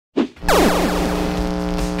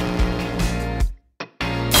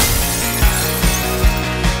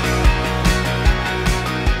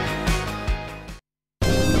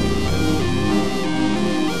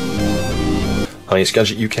Hi, it's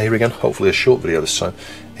Gadget UK here again, hopefully a short video this time.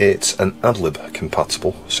 It's an Adlib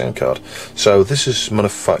compatible sound card. So this is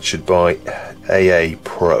manufactured by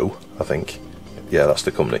AAPro, I think. Yeah, that's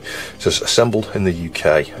the company. It says assembled in the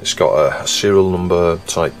UK. It's got a serial number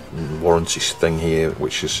type warranty thing here,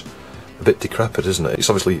 which is a bit decrepit, isn't it? It's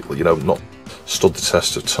obviously, you know, not stood the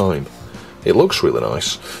test of time. It looks really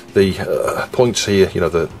nice. The points here, you know,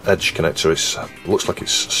 the edge connector, looks like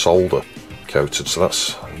it's solder coated, so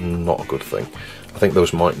that's not a good thing. I think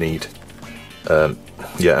those might need,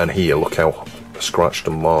 yeah, and here, look how scratched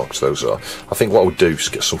and marked those are. I think what I would do is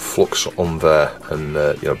get some flux on there and,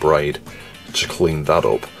 you know, braid to clean that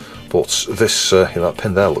up. But this, you know, that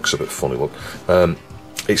pin there looks a bit funny, look.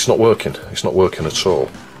 It's not working. It's not working at all.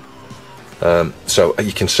 So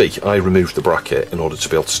you can see I removed the bracket in order to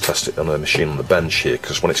be able to test it on a machine on the bench here,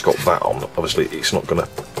 because when it's got that on, obviously it's not going to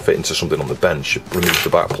fit into something on the bench. You remove the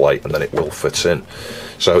back plate and then it will fit in.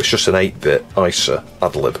 So it's just an 8-bit ISA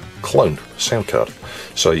Adlib clone sound card.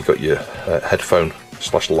 So you've got your headphone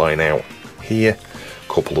 / line out here,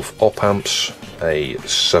 a couple of op amps, a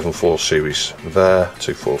 7.4 series there,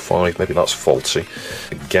 245, maybe that's faulty.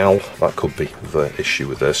 A GAL, that could be the issue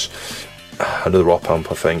with this. Another op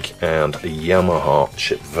amp, I think, and a Yamaha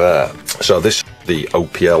chip there. So this, the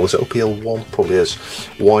OPL, is it OPL1? Probably is.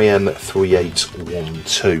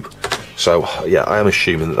 YM3812. So yeah, I am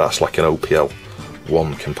assuming that that's like an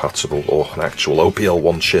OPL1 compatible or an actual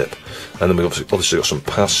OPL1 chip. And then we've obviously got some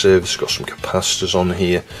passives, got some capacitors on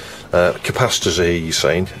here. Capacitors are here, you're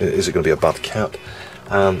saying, is it going to be a bad cap?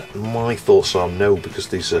 And my thoughts are no, because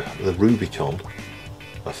these are the Rubicon,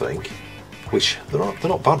 I think. Which they're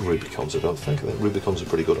not bad Rubicons, I don't think. I think Rubicons are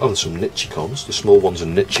pretty good. Oh, and some Nichicons. The small ones are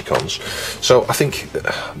Nichicons. So I think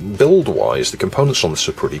build-wise, the components on this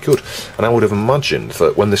are pretty good. And I would have imagined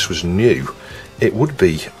that when this was new, it would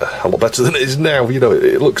be a lot better than it is now. You know,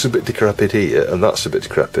 it looks a bit decrepit here, and that's a bit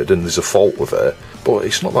decrepit, and there's a fault with it. But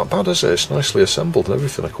it's not that bad, is it? It's nicely assembled and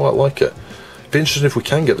everything. I quite like it. It'd be interesting if we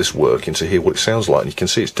can get this working to hear what it sounds like. And you can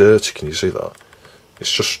see it's dirty. Can you see that?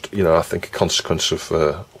 It's just, you know, I think a consequence of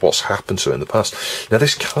what's happened to it in the past. Now,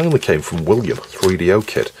 this kindly came from William, 3DO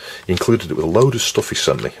Kid. He included it with a load of stuff he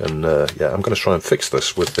sent me, and yeah, I'm going to try and fix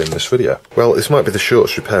this within this video. Well, this might be the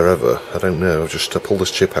shortest repair ever. I don't know. I've just pulled this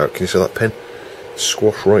chip out. Can you see that pin?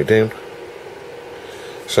 Squash right down.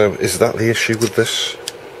 So, is that the issue with this?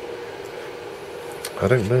 I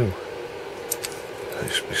don't know.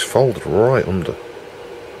 It's folded right under.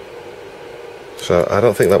 So, I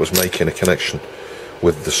don't think that was making a connection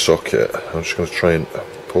with the socket. I'm just going to try and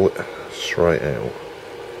pull it straight out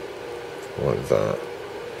like that,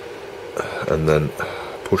 and then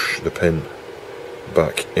push the pin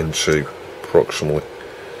back into approximately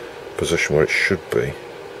position where it should be.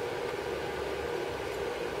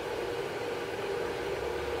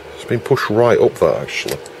 It's been pushed right up that,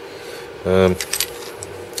 actually.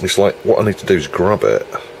 It's like what I need to do is grab it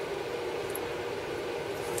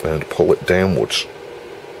and pull it downwards.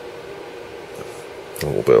 A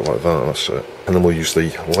little bit like that, that's it. And then we'll use the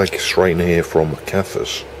leg straightener here from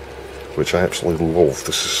Cathers, which I absolutely love.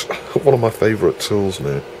 This is one of my favourite tools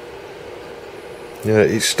now. Yeah,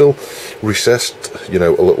 it's still recessed, you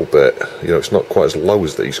know, a little bit. You know, it's not quite as low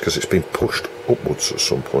as these because it's been pushed upwards at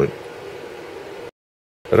some point.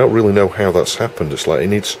 I don't really know how that's happened. It's like it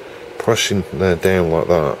needs pressing down like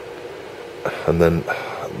that and then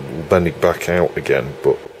bending back out again,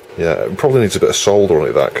 but yeah, it probably needs a bit of solder on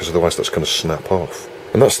it, that, because otherwise that's going to snap off.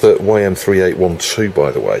 And that's the YM3812,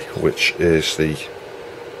 by the way, which is the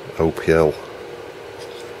OPL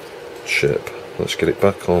chip. Let's get it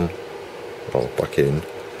back on, well, back in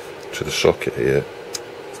to the socket here.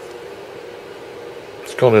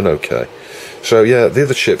 It's gone in okay. So yeah, the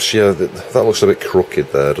other chips, yeah, that looks a bit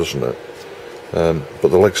crooked there, doesn't it? But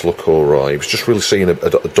the legs look alright. I was just really seeing a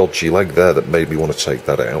dodgy leg there that made me want to take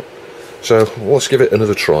that out. So let's give it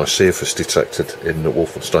another try, see if it's detected in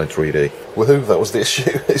Wolfenstein 3D. Woohoo, that was the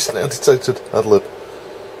issue. It's now detected Adlib.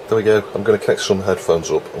 There we go. I'm going to connect some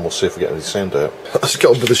headphones up and we'll see if we get any sound out. Let's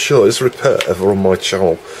get on with the shortest repair ever on my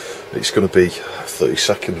channel. It's going to be a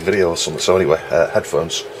 30-second video or something. So anyway,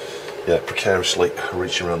 headphones. Yeah, precariously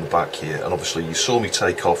reaching around the back here. And obviously you saw me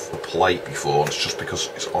take off the plate before, and it's just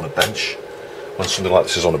because it's on a bench. When something like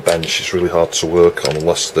this is on a bench, it's really hard to work on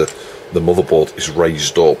unless the motherboard is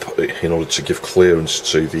raised up in order to give clearance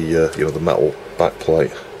to the you know, the metal back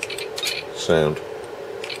plate. Sound.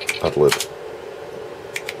 Adlib.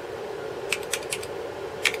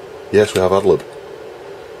 Yes, we have Adlib.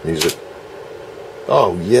 Music.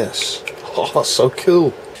 Oh yes. Oh, that's so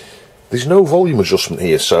cool. There's no volume adjustment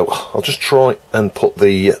here, so I'll just try and put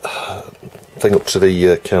the thing up to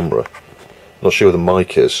the camera. Not sure where the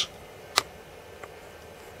mic is.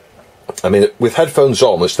 I mean, with headphones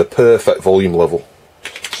on, it's the perfect volume level.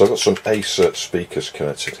 So I've got some Acer speakers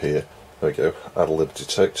connected here. There we go, Adlib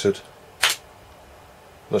detected.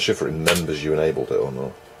 Not sure if it remembers you enabled it or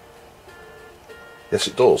not. Yes,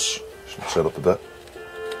 it does. Just turn up a bit.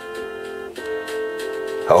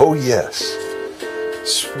 Oh yes,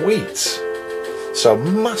 sweet. So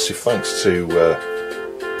massive thanks to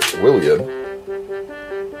William.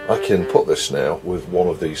 I can put this now with one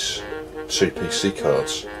of these two PC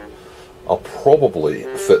cards. I'll probably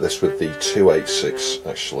fit this with the 286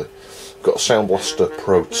 actually. Got a Sound Blaster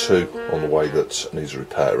Pro 2 on the way that needs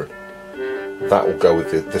repairing. That will go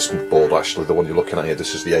with this board actually, the one you're looking at here.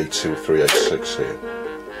 This is the A2386 here.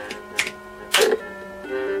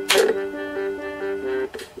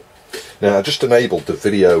 Now I just enabled the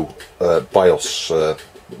video BIOS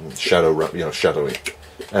shadowing,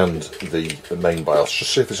 and the main BIOS.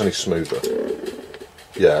 Just see if it's any smoother.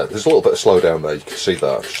 Yeah, there's a little bit of slowdown there. You can see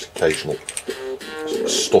that, just occasional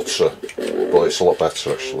stutter, but it's a lot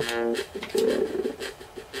better actually.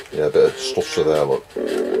 Yeah, a bit of stutter there. Look,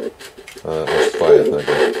 there's fire. There we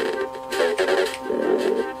go.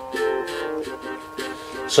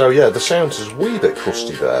 So yeah, the sound is a wee bit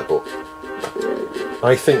crusty there, but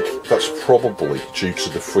I think that's probably due to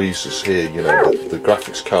the freezers here. You know, the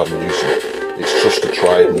graphics card I'm using, it's just a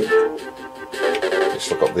Trident. It's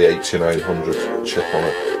got the 8900 chip on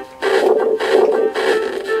it.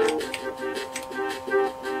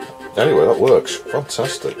 Anyway, that works.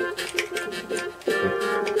 Fantastic.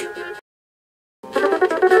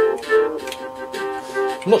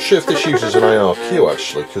 I'm not sure if this uses an IRQ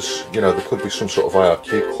actually, because you know there could be some sort of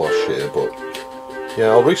IRQ clash here, but yeah,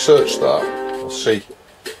 I'll research that. I'll see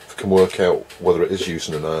if I can work out whether it is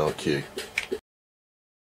using an IRQ.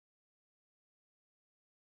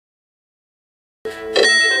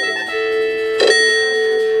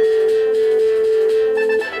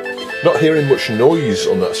 Not hearing much noise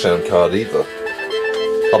on that sound card either.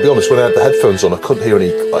 I'll be honest, when I had the headphones on I couldn't hear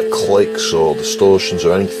any like clicks or distortions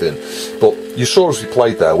or anything, but you saw as we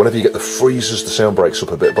played there, whenever you get the freezers the sound breaks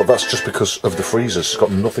up a bit, but that's just because of the freezers. It's got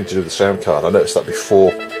nothing to do with the sound card. I noticed that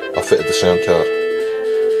before I fitted the sound card.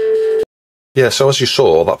 Yeah, so as you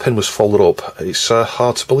saw, that pin was folded up. It's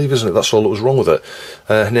hard to believe, isn't it? That's all that was wrong with it.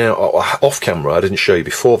 Now, off camera, I didn't show you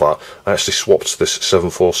before that, I actually swapped this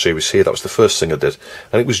 7.4 series here. That was the first thing I did,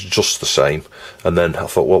 and it was just the same. And then I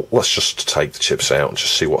thought, well, let's just take the chips out and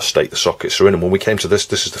just see what state the sockets are in. And when we came to this,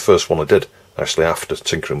 this is the first one I did, actually, after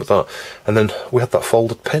tinkering with that. And then we had that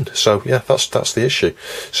folded pin. So, yeah, that's the issue.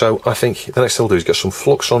 So I think the next thing I'll do is get some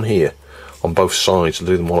flux on here, on both sides, and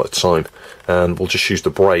do them one at a time. And we'll just use the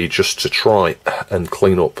braid just to try and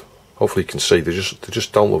clean up. Hopefully you can see they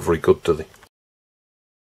just don't look very good, do they?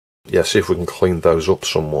 Yeah, see if we can clean those up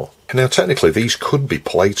somewhat. Now technically these could be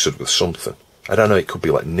plated with something. I don't know, it could be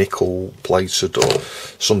like nickel plated or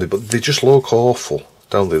something, but they just look awful,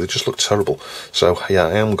 don't they? They just look terrible. So yeah,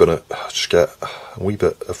 I am gonna just get a wee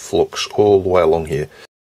bit of flux all the way along here.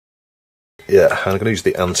 Yeah, and I'm gonna use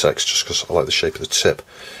the Antex just because I like the shape of the tip.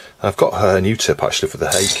 I've got a new tip actually for the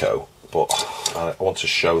Heiko, but I want to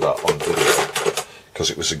show that on video because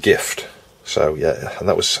it was a gift. So yeah, and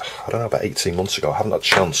that was, I don't know, about 18 months ago. I haven't had a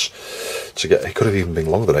chance to get, it could have even been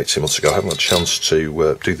longer than 18 months ago. I haven't had a chance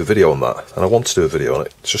to do the video on that, and I want to do a video on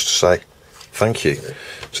it just to say thank you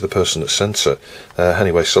to the person that sent it.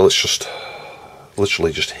 Anyway, so let's just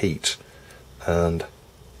literally just heat, and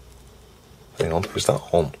hang on, is that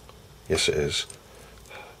on? Yes it is.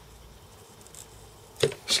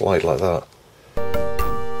 Slide like that.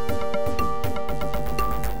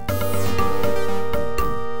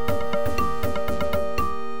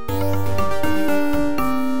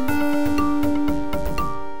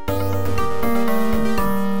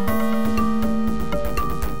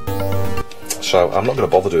 So I'm not going to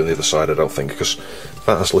bother doing the other side, I don't think, because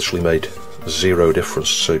that has literally made zero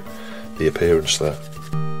difference to the appearance there.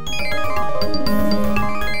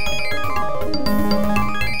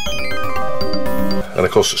 And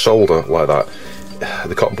of course, solder like that,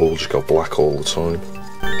 the cotton ball will just go black all the time.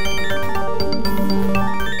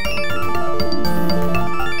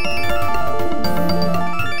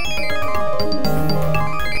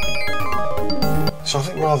 So I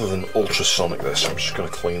think rather than ultrasonic this, I'm just going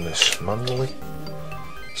to clean this manually.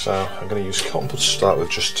 So I'm going to use cotton bud to start with,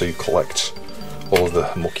 just to collect all of the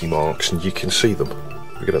mucky marks, and you can see them.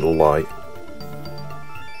 We get it at the light.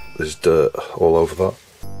 There's dirt all over that.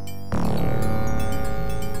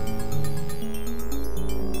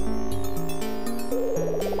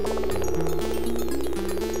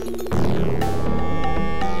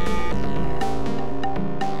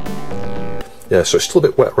 Yeah, so it's still a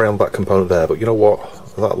bit wet around that component there, but you know what?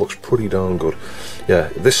 that looks pretty darn good. Yeah,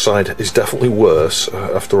 this side is definitely worse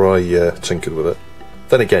after I tinkered with it.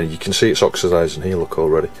 Then again, you can see it's oxidising here, look,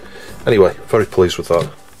 already. Anyway, very pleased with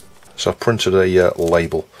that. So I've printed a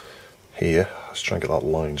label here. Let's try and get that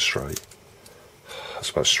line straight. That's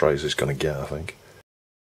about as straight as it's going to get, I think.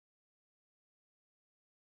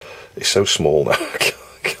 It's so small now, I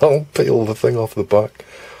can't peel the thing off the back.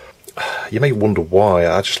 You may wonder why.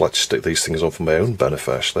 I just like to stick these things on for my own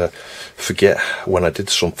benefit, actually. I forget when I did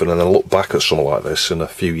something and then I look back at something like this in a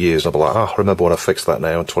few years and I'll be like, I remember when I fixed that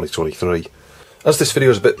now in 2023. As this video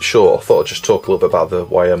is a bit short, I thought I'd just talk a little bit about the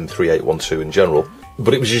YM3812 in general.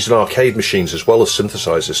 But it was used in arcade machines as well as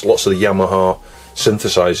synthesizers. Lots of the Yamaha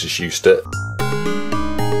synthesizers used it.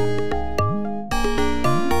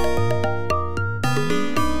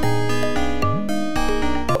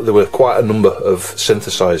 There were quite a number of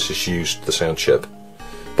synthesizers used the sound chip,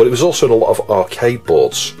 but it was also in a lot of arcade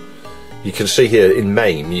boards. You can see here in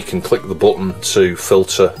MAME, you can click the button to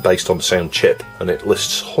filter based on the sound chip, and it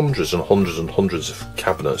lists hundreds and hundreds and hundreds of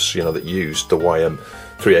cabinets, you know, that used the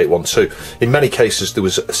YM3812. In many cases, there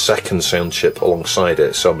was a second sound chip alongside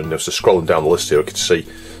it. So I mean, so scrolling down the list here, I could see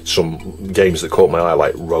some games that caught my eye,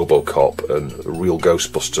 like RoboCop and Real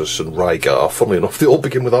Ghostbusters and Rygar. Funnily enough, they all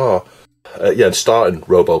begin with R. Yeah, and starting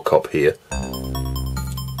RoboCop here,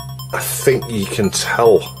 I think you can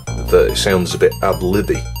tell that it sounds a bit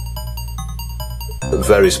Adlib-y at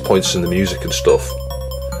various points in the music and stuff.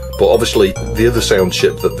 But obviously, the other sound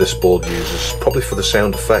chip that this board uses, probably for the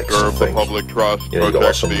sound effects, I think. You know, you've got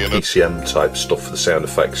like some PCM type stuff for the sound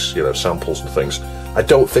effects, you know, samples and things. I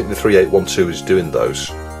don't think the 3812 is doing those.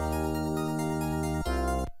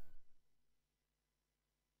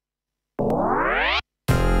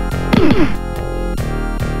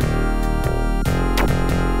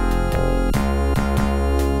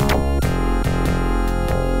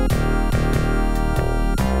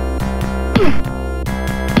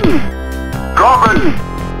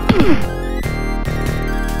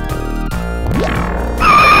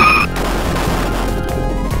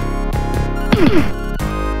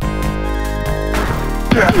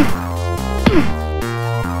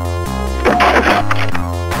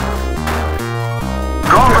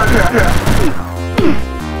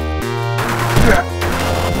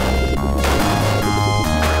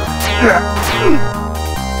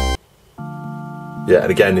 Yeah,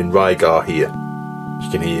 and again in Rygar here, you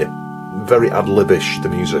can hear very ad-libish the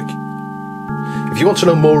music. If you want to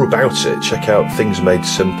know more about it, check out Things Made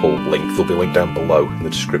Simple link. They'll be linked down below in the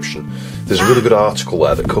description. There's a really good article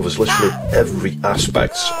there that covers literally every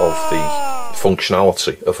aspect of the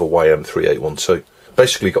functionality of a YM3812.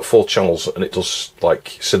 Basically, you've got 4 channels and it does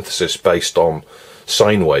like synthesis based on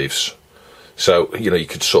sine waves. So, you know, you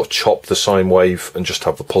could sort of chop the sine wave and just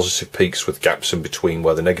have the positive peaks with gaps in between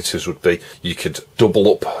where the negatives would be. You could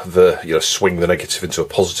double up the, you know, swing the negative into a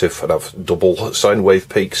positive and have double sine wave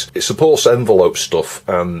peaks. It supports envelope stuff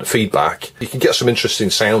and feedback. You can get some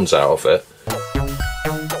interesting sounds out of it.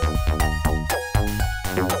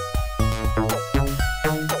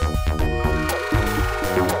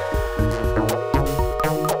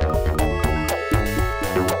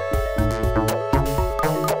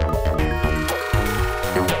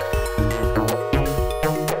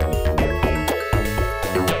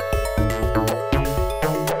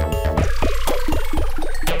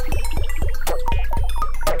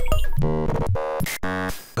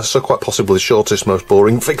 So quite possibly the shortest, most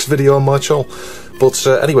boring fixed video on my channel. But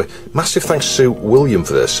anyway, massive thanks to William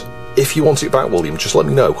for this. If you want it back, William, just let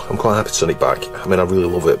me know. I'm quite happy to send it back. I mean, I really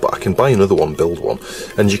love it, but I can buy another one, build one.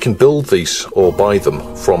 And you can build these or buy them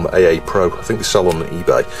from AAPro. I think they sell on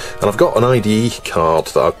eBay. And I've got an IDE card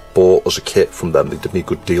that I bought as a kit from them. They did me a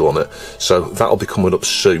good deal on it. So that'll be coming up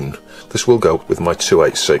soon. This will go with my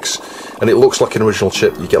 286. And it looks like an original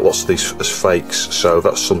chip. You get lots of these as fakes, so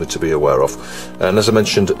that's something to be aware of. And as I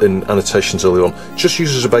mentioned in annotations earlier on, just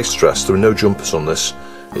uses a base address. There are no jumpers on this.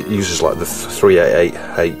 It uses like the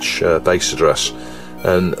 388H base address,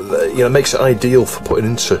 and you know, makes it ideal for putting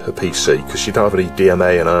into a PC because you don't have any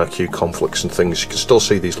DMA and RQ conflicts and things. You can still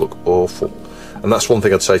see these look awful, and that's one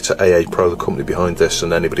thing I'd say to AAPro, the company behind this,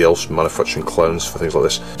 and anybody else manufacturing clones for things like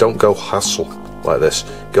this. Don't go hassle like this.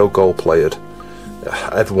 Go gold plated.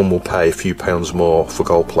 Everyone will pay a few pounds more for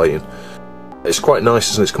gold plating. It's quite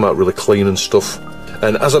nice, isn't it? It's come out really clean and stuff.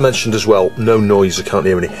 And as I mentioned as well, no noise. I can't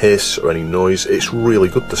hear any hiss or any noise. It's really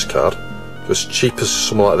good, this card. As cheap as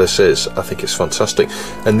something like this is, I think it's fantastic.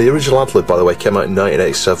 And the original Adlib, by the way, came out in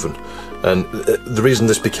 1987. And the reason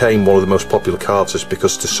this became one of the most popular cards is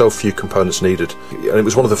because there's so few components needed, and it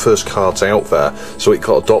was one of the first cards out there, so it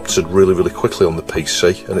got adopted really quickly on the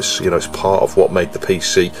PC, and it's, you know, it's part of what made the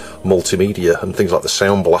PC multimedia, and things like the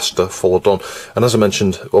Sound Blaster followed on. And as I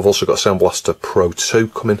mentioned, I've also got a Sound Blaster Pro 2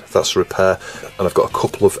 coming, that's a repair, and I've got a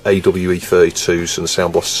couple of AWE32s and the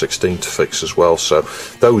Sound Blaster 16 to fix as well, so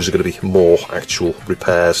those are going to be more actual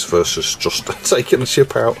repairs versus just taking the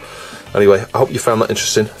chip out. Anyway, I hope you found that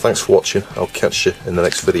interesting. Thanks for watching. I'll catch you in the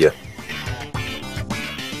next video.